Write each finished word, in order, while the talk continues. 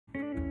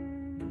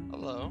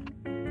Hello,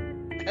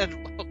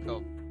 and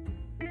welcome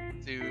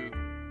to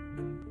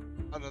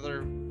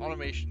another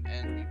automation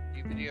and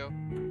PvP video.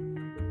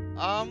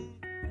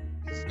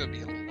 This is gonna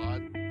be a little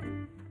odd,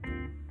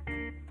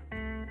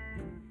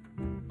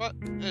 but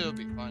it'll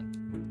be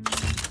fun.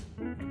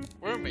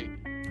 We're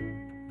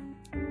making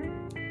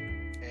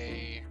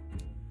a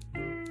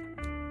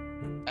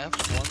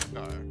F1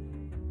 car.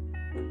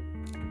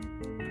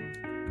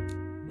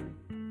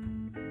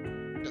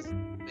 Just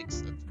makes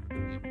sense for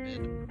it to be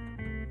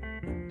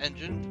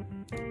mid-engine.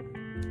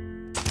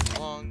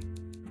 Long.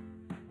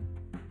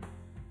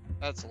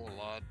 That's a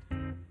little odd.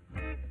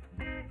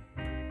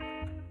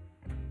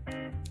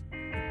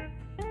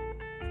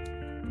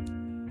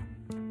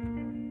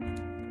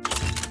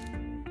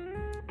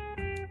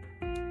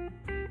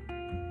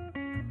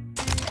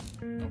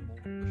 Double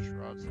the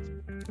shrouds.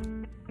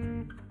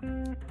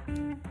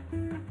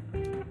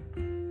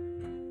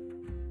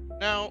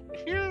 Now,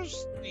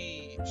 here's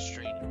the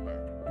strange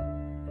part.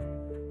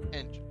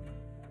 Engine.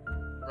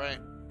 Right?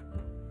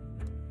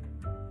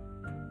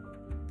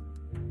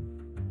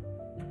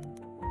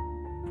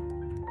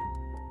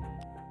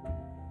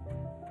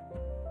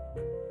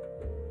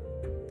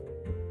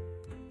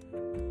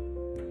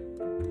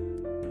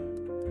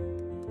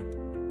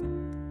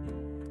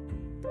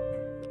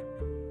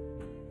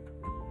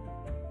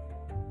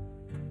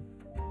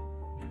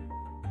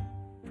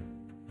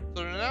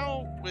 So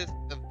now with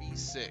the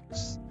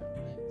V6,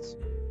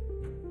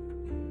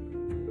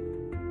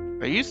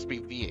 there used to be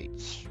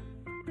V8s.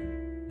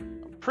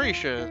 I'm pretty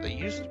sure they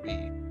used to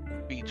be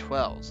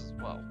V12s as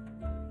well.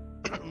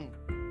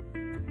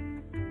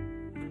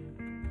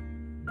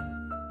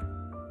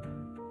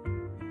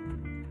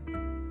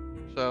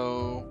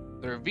 So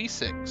they're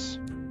V6.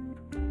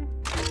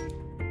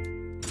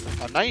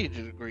 A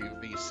 90-degree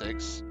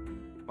V6,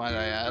 might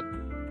I add.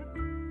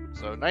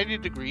 So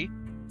 90-degree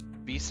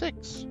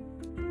V6.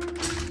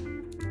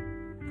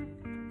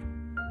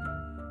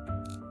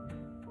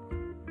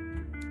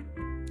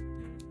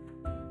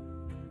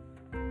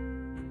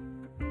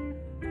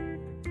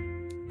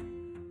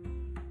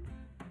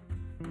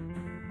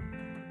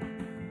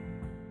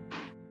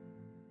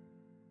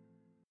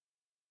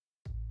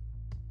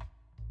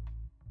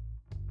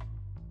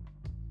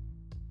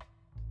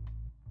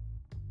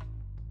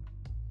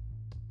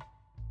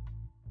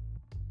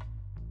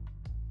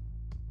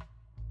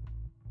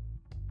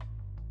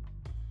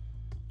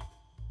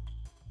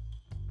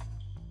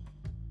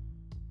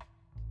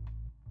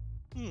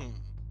 Hmm.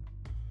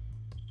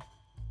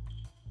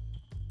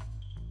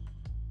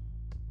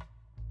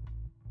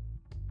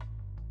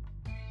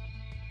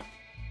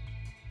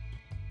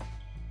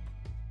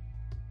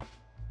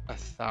 A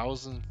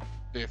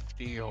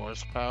 1,050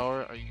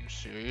 horsepower? Are you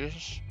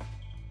serious?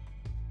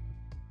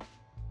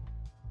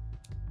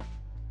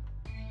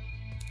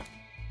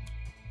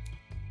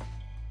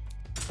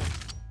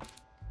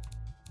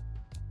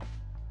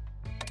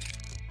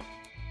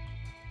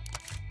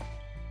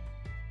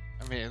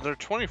 I mean, they're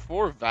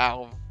 24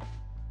 valve,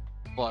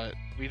 but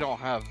we don't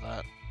have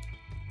that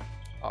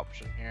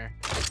option here.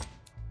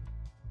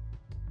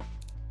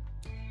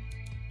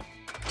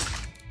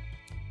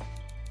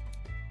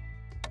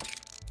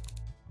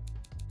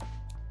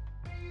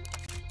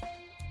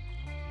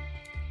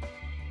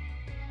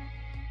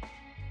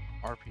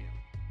 RPM.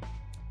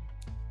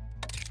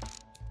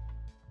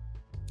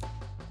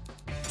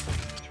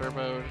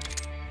 Turbo.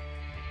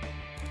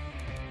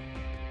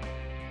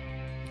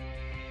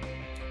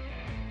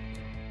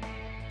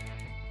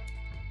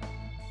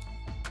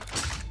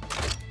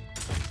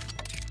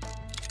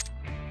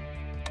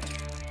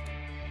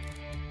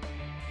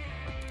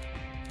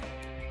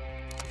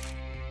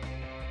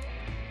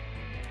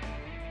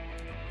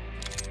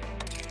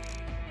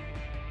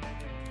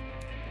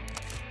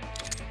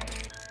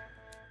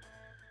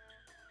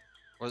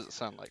 What does it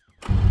sound like?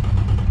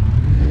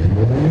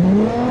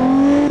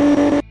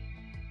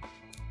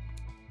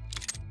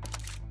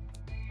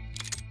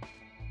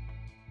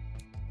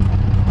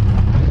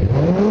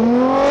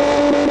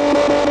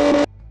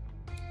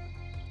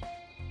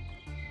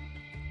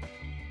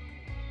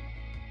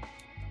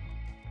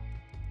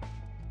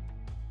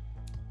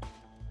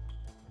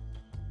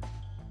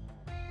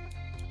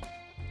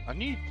 I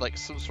need like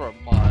some sort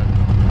of mod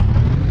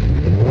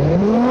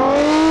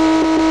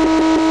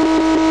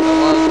that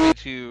allows me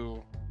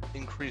to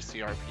increase the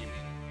RPM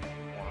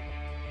more.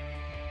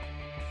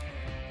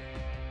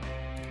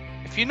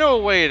 If you know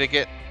a way to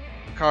get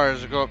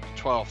cars to go up to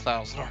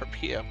 12,000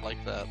 RPM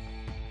like that,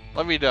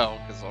 let me know,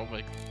 because I'll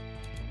make.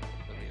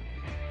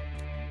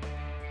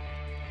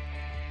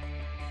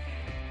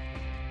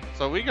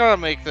 So we gotta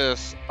make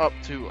this up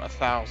to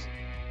 1,000.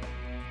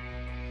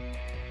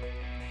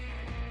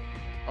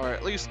 Or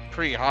at least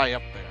pretty high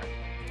up there.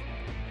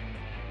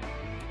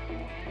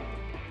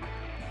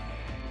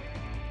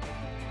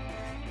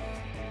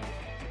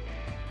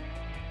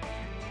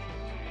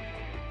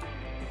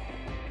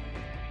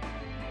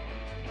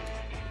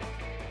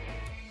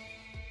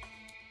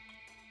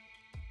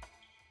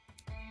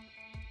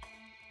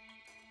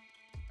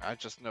 I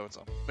just know it's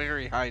a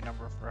very high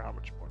number for how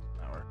much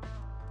horsepower.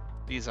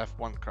 these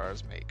F1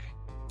 cars make.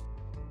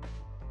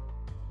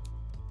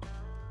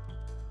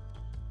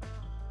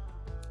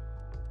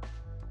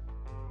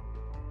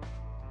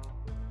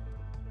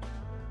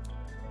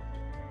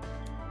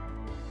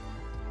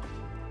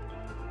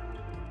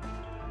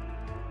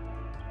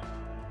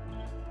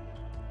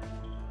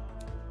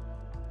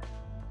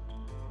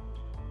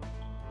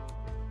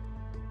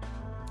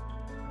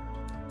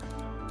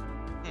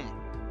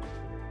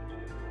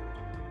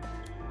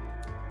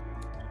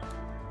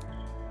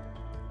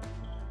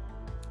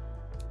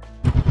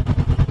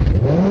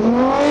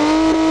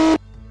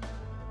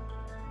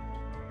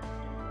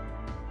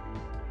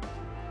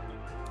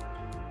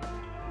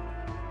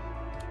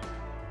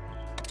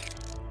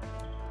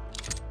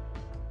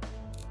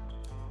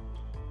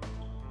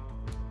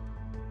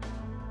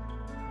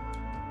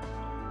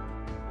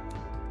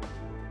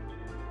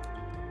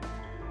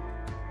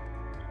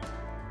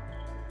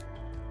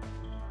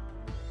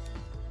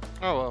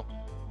 Oh well.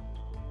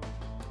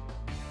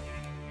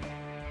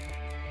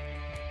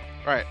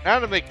 Alright, now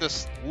to make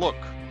this look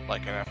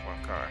like an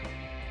F1 car.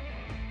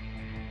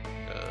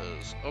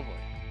 Because, oh boy.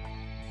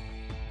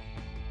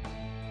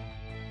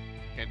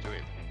 Can't do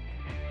anything.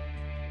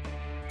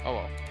 Oh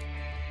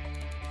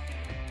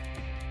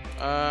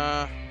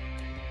well.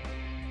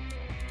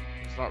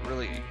 There's not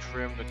really any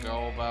trim to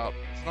go about.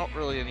 There's not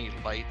really any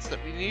lights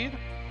that we need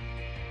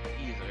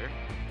either.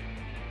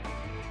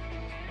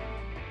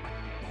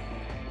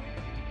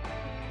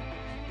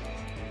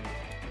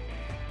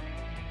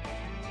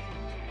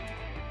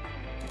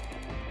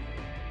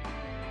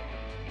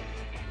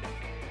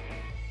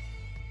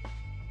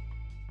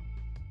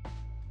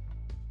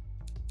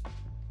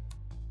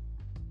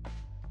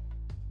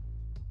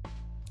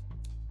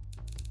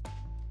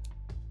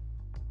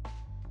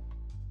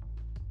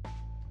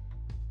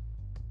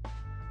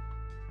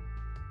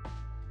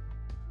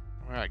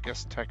 I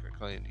guess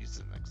technically it needs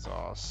an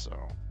exhaust,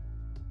 so.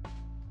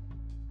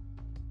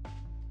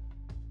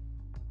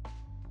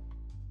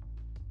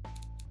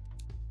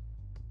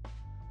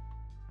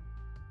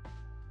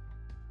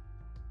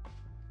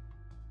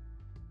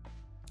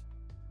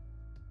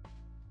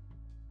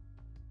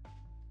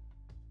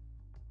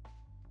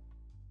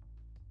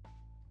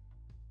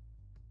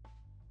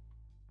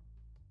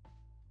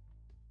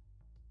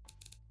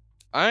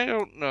 I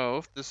don't know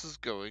if this is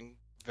going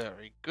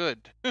very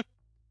good.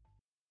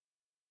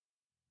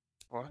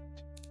 What?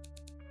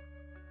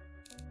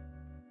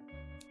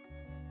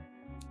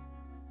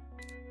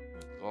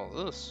 What's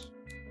all this?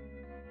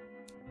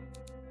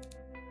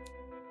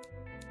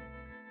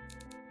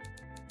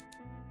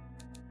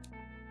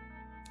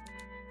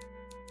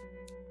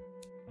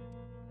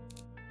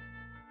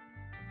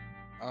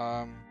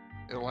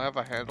 It'll have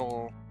a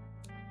handle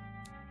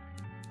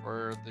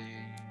for the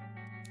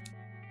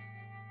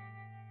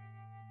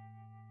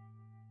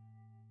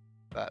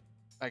that,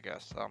 I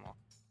guess. I don't know.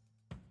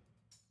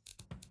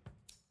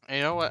 And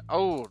you know what?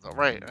 Oh,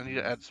 right. I need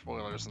to add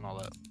spoilers and all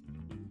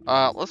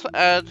that. Let's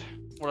add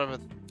whatever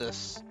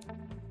this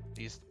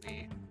needs to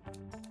be.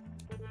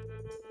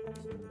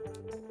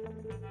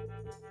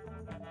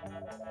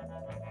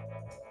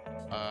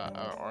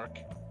 Arc.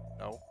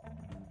 No.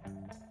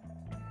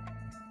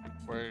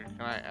 Where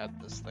can I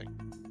add this thing?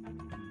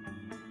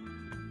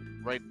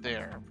 Right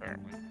there,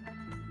 apparently.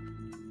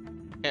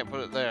 Can't put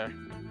it there.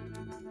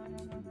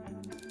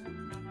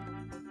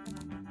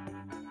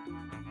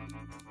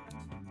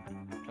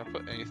 Can I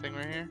put anything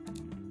right here?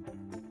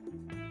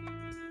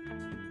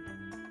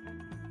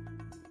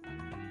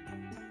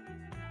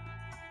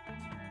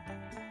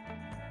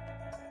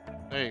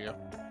 There you go.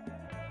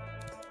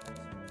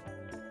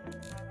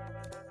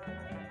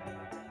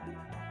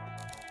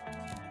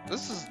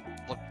 This doesn't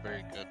look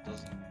very good,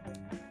 does it?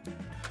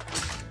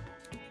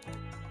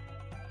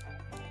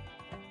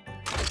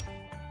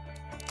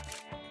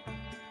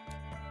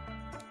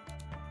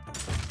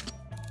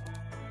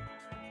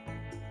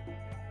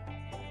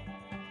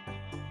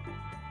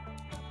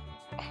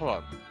 Hold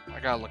on, I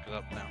gotta look it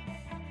up now.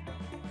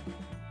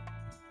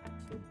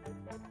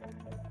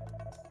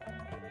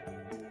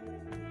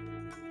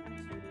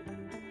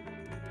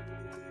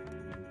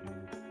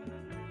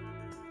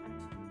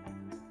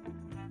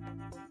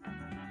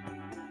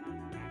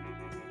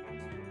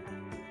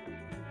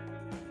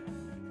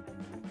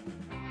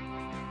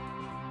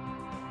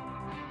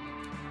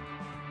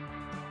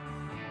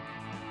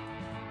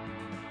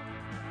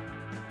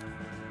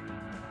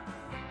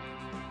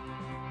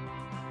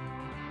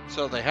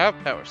 So they have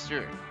power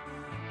steering.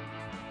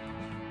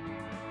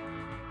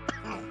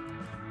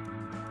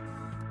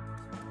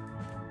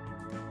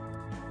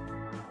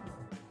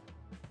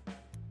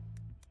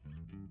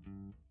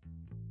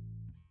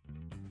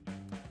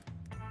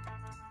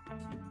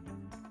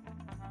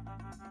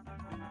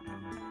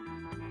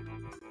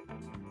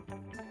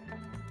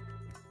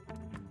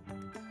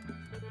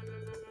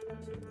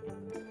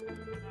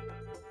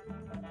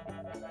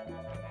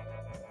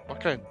 What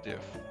kind of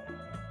diff?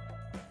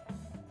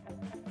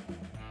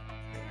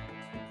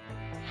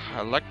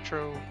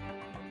 Electro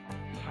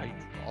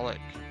hydraulic.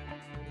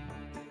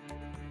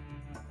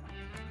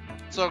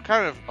 So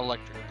kind of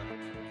electric then.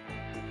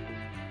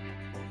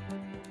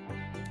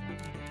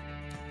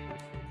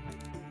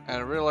 And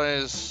I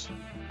realize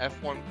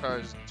F1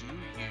 cars do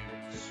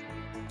use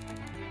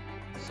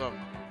some.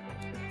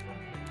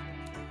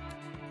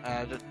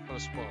 I didn't put a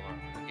spoiler on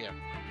it. Yeah,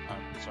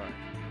 I'm sorry.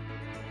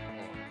 Hold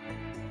on.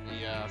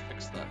 Let me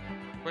fix that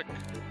real quick.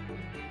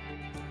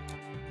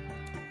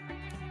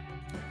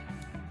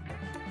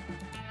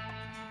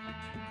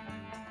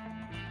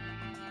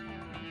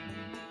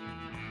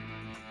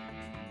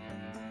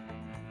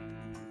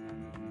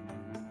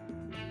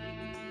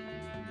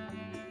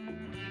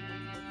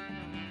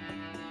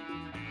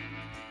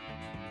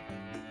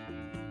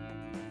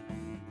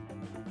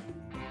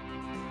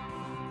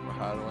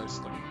 How do I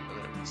select? Oh,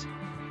 there it is.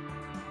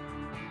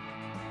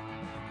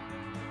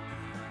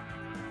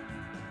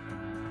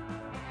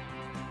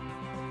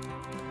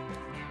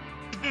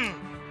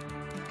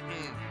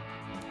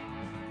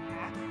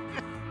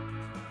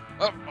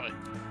 Oh boy.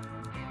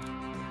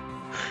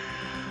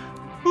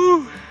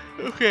 Whew.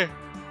 Okay.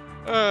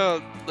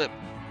 Lip.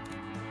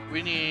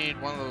 We need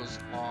one of those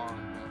long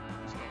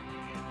ones, don't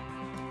we?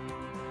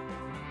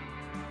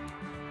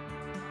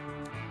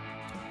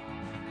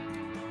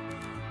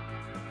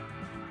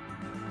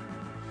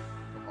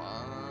 Come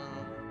on.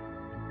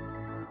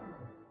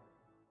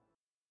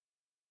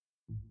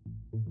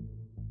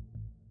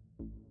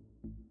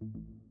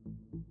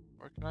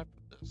 Where can I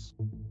put this?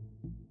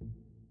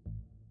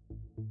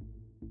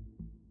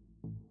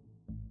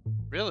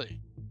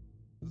 Really?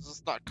 This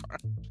is not car.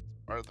 It's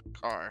part of the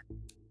car.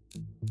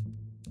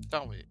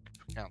 Tell me it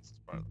counts as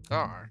part of the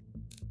car.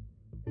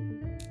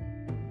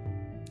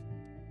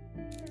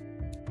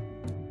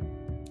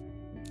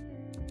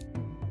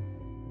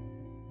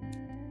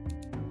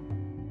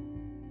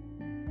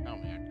 Tell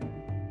me I can.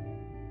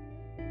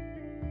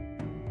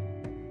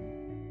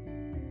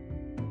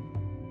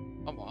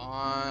 Come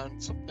on.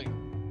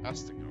 Something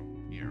has to go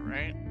here,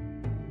 right?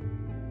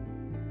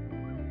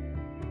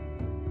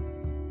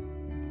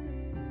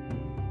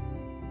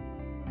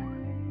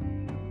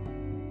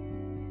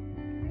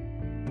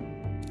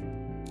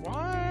 What?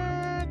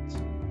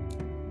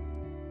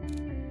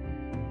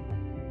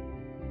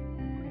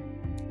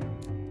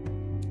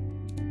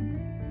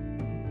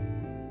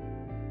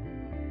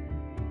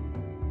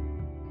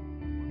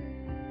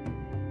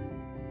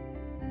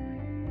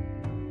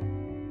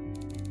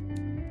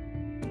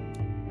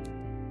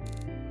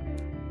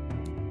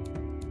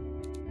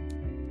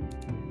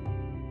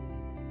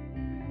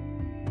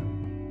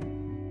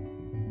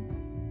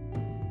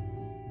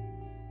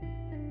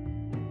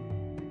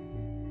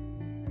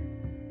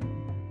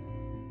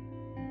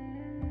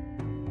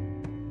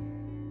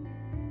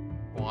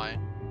 Why?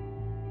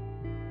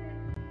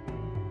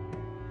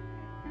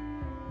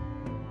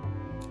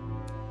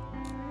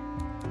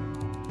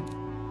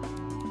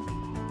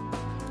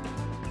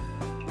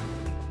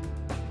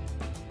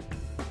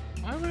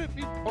 Why would it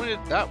be pointed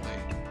that way?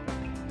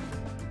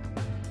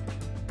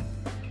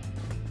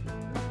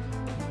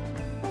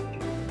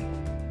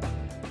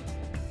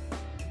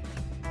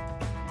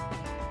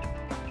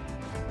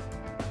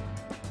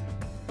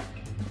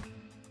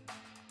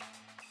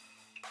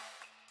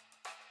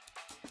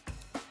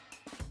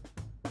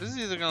 This is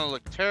either gonna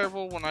look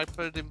terrible when I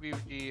put it in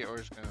BVG, or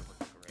it's gonna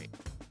look great.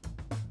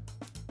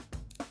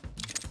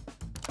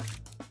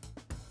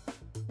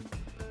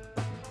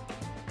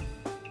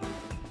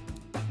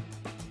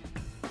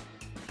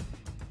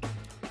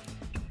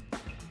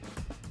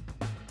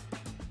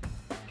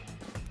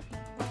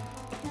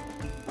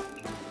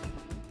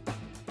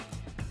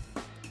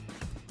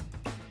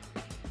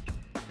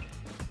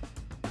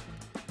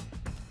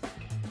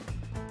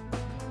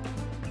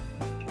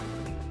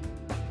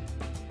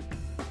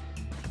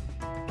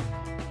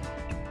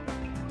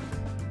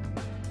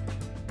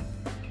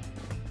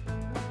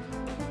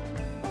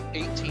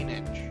 (18"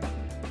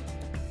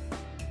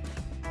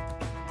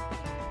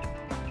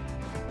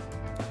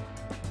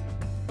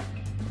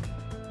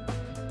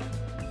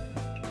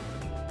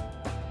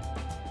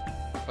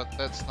 But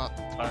that's not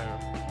the tire,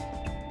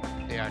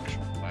 the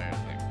actual tire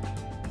thing.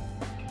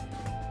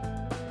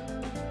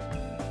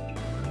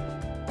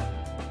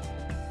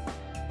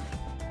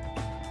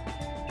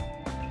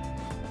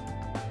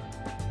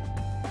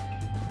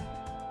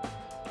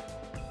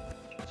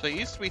 So it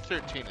used to be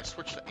 13, I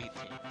switched to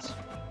 18s.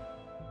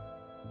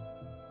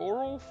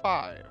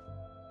 405.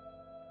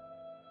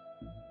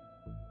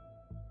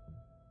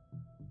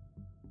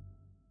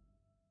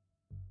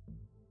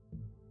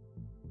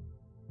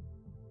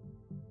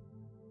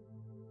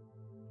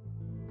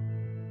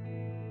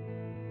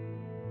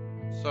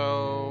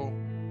 So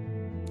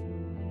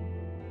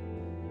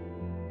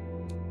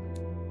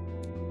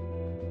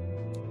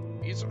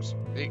these are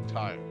some big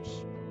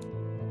tires,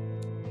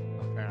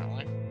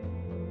 apparently,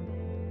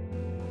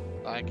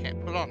 that I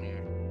can't put on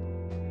here.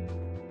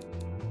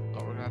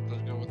 So we're gonna have to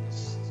go with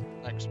this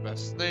next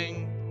best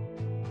thing,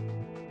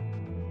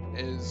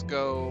 is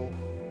go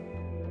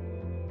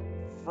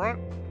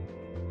front.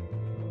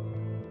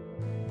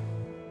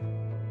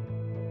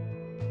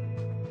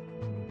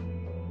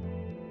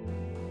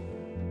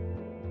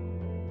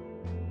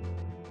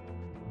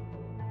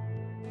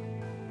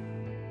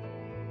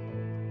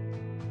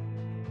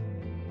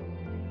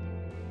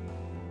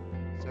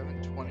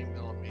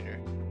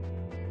 20mm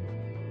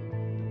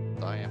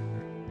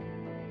diameter.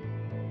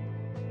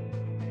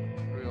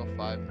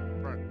 305 in the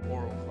front,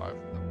 405 in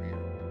the rear.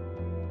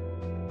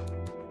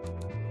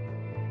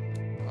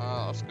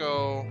 Let's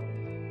go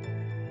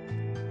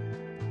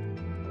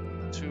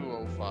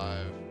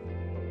 205.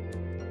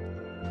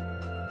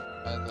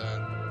 And then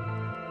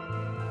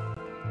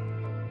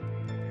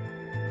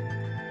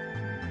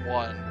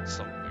 1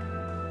 something.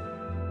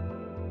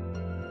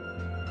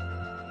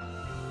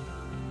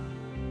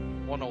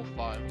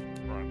 105 in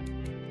the front.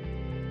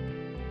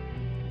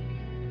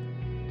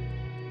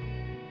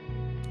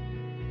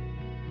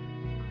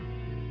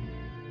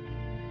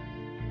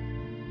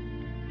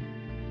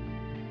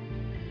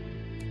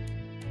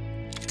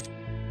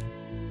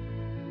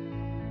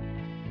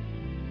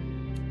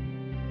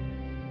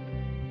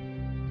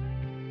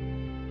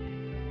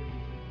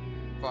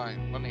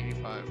 Fine,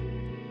 185.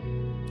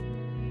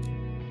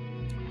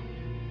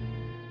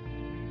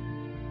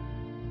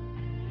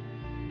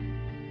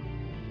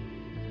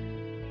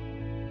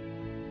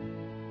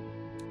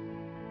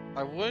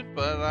 I would,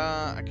 but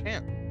I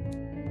can't.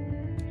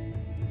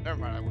 Never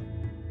mind, I would.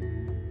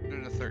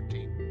 Do the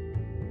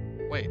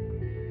 13. Wait.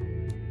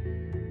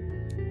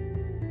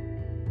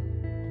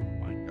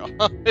 Oh my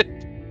god.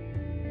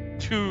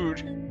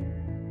 Dude.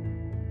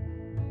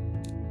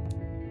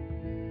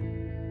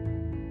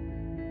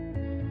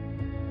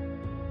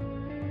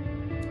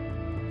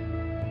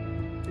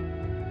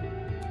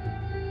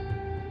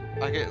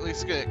 I can at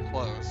least get it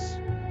close.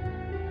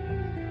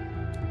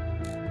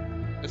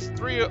 It's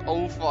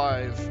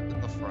 305 in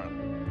the front,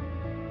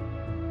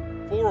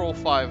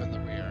 405 in the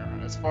rear,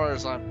 as far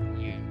as I'm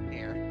reading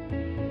here.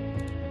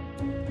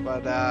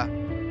 But,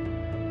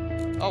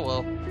 oh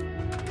well.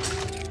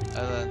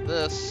 And then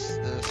this,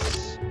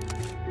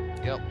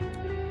 yep.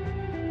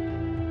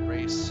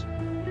 Race.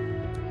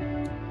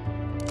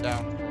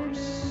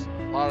 Downforce.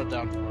 A lot of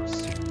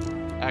downforce.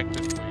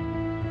 Actively.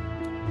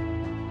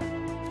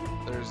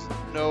 There's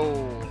no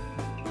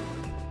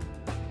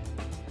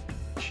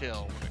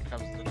chill when it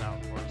comes to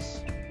downforce.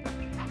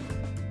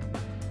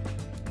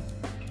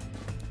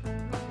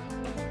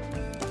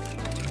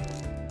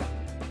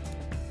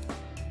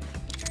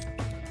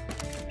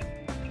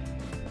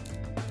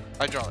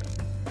 Hydraulic.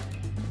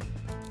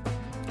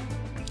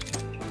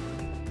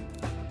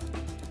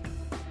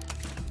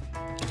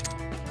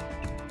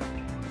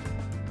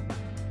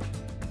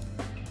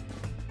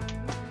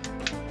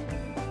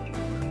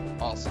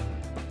 Awesome.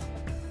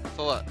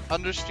 So what?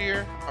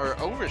 Understeer or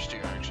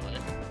oversteer actually?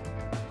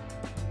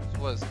 This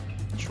was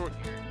short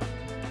gear.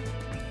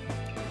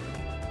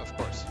 Of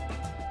course.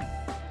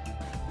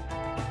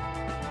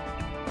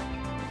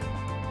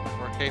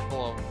 We're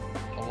capable of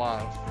a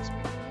lot of speed.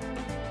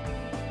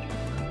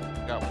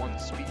 Got one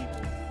speedy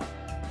boy.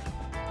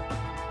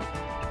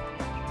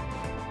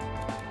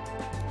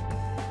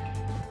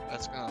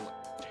 That's gonna look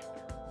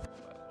terrible,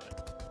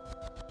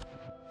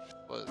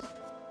 by the way.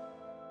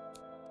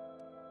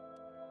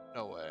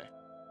 No way.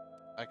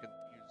 I could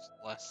use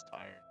less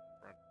tire in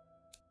front,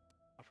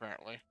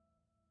 apparently.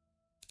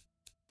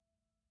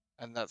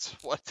 And that's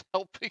what's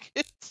helping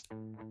it?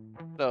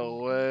 No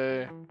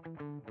way.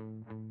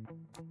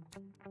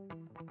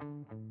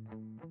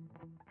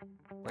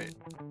 Wait.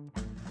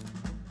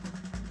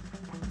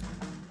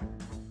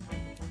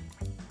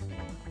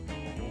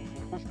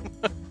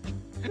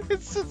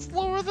 It sits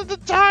lower than the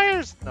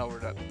tires! No, we're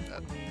not doing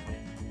that.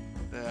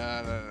 No.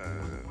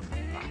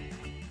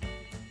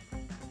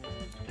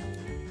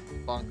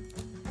 Bonk.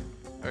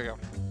 There we go.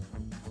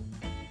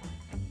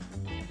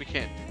 We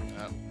can't do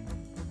that.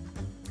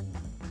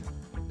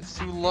 It's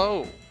too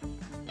low.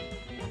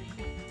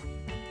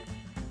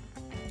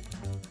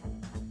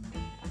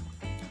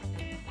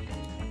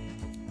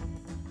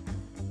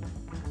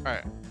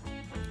 Alright.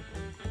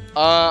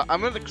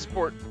 I'm gonna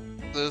export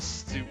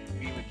this to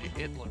BeamNG.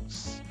 It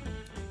looks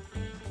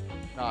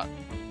not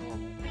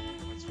normal,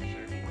 that's for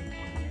sure.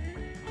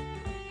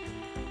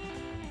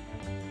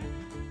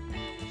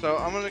 So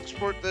I'm gonna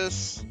export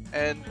this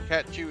and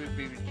catch you in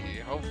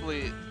BeamNG.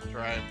 Hopefully it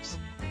drives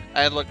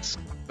and looks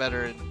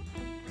better in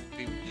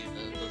BeamNG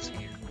than it does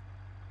here.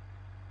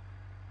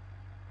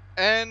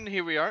 And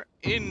here we are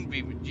in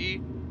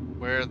BeamNG,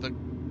 where the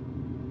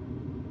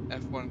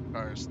F1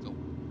 car is still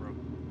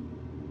broken.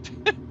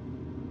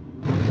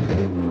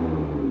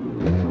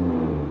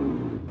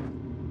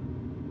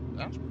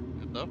 That's pretty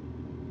good though.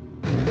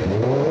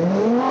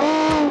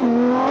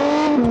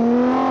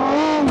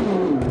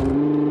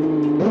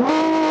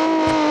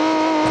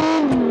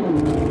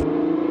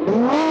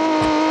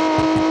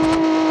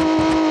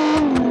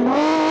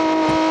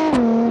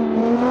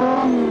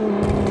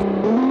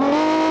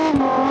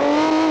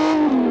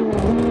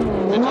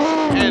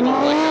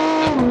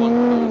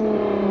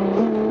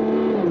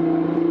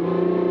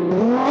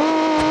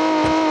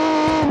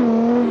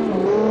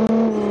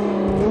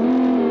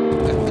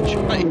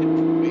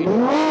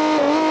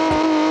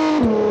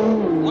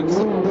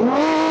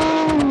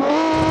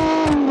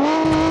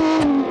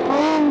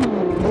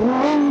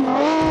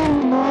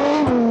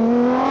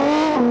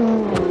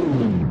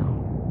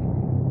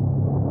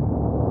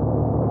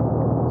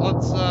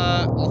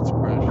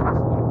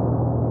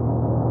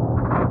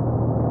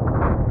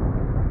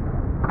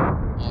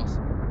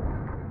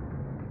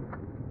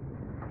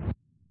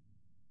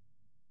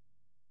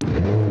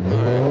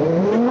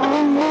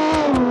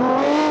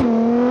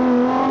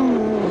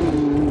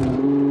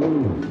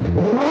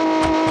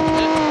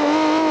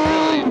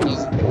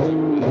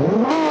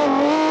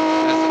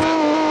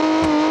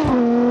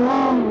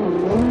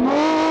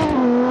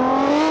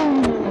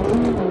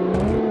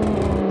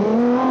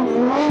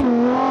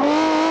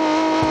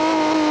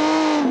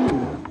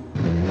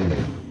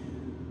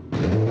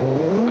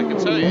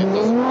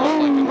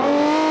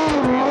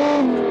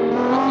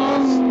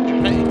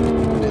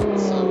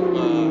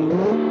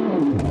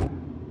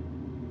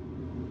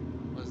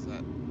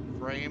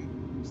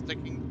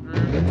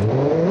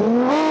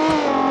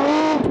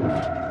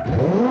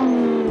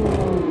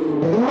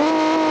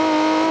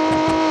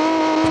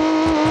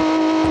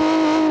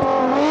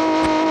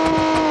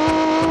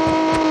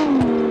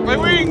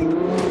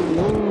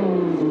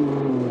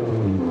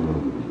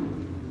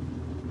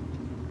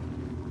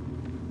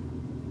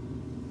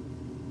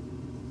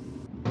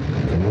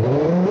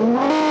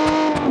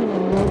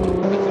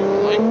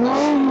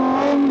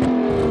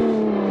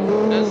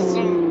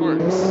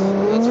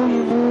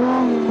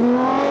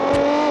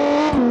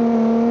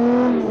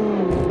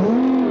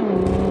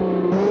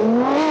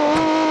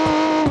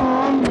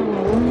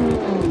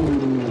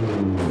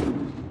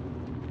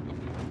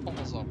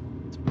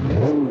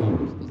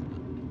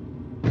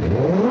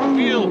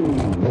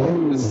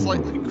 is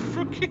slightly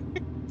crooked.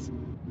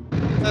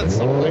 That's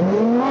something.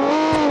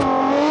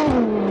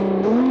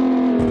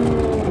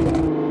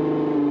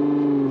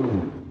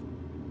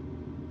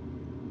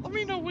 Let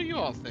me know what you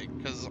all think,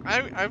 because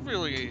I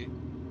really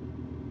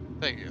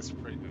think it's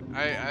pretty good.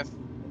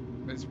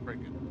 It's pretty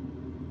good.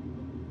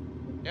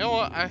 You know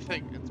what? I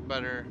think it's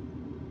better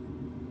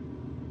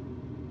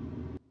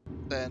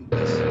than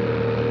this.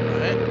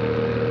 Alright?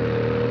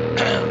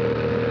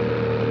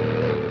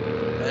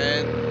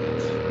 And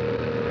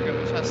we're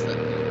gonna test it.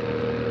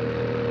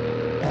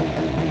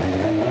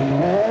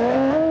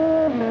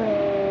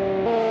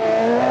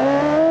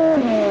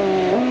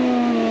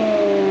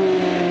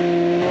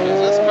 Because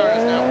this car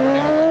is now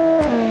running on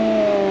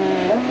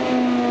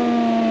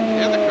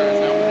the other car is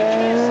now gonna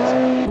chase this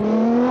car.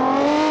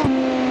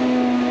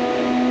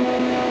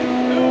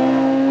 Who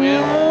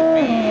will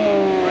be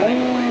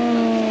running away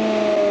first?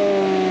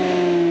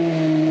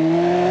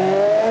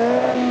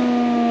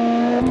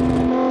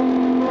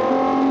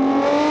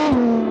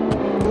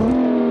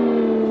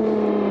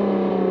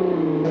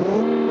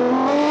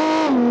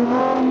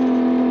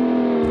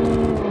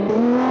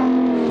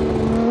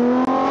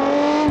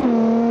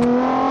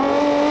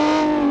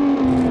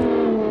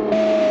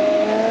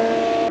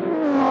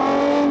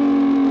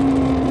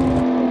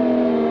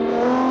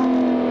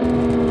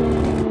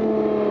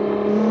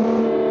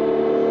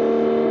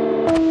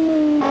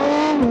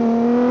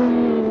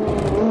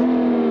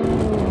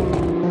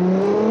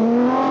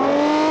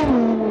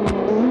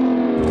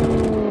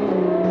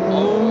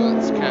 Oh,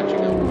 it's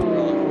catching up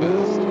really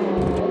fast.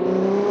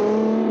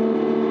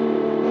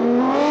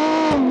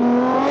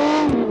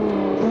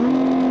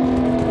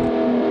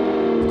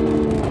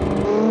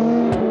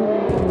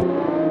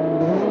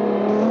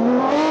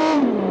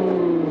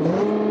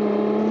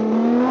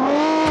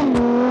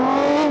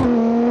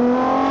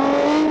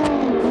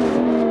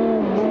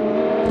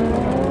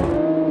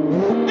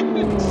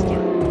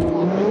 Start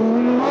flopping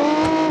around.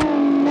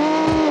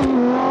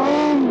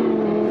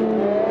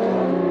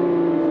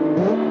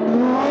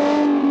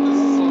 This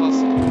is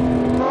awesome.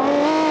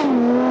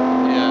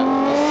 Yeah,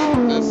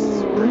 this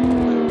is pretty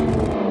good.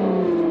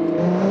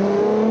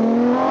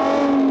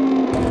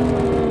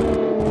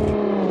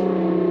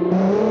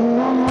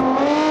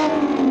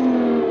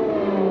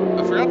 I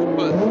forgot to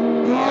put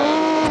the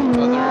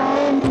other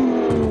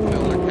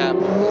filler cap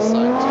on this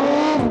side too.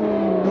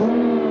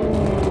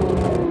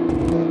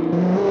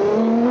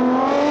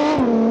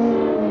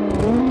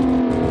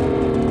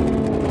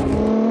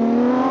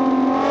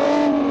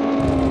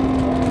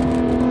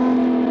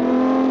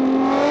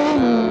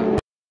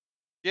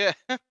 Yeah.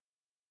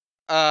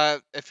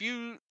 If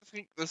you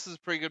think this is a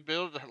pretty good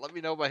build, let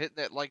me know by hitting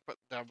that like button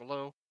down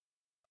below.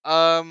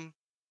 Let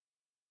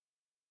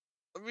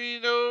me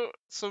know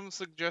some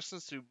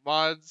suggestions to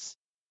mods,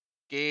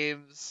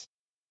 games,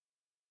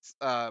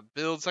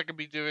 builds I could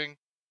be doing.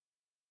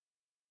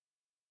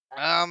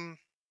 I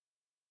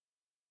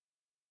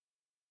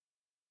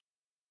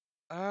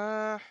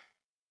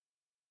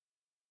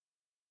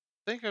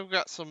think I've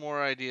got some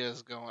more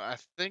ideas going. I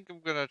think I'm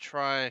gonna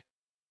try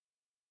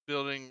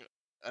building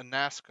a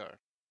NASCAR.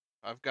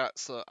 I got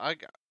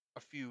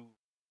a few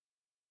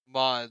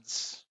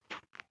mods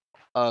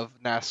of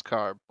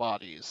NASCAR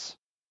bodies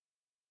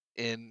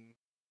in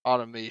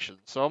automation,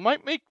 so I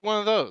might make one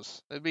of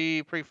those. It'd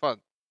be pretty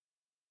fun.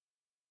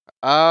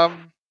 Yeah,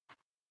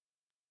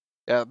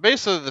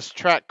 basically this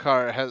track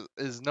car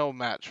is no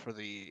match for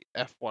the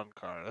F1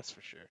 car, that's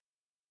for sure.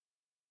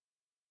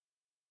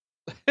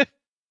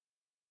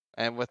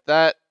 And with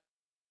that,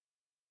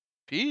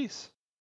 peace.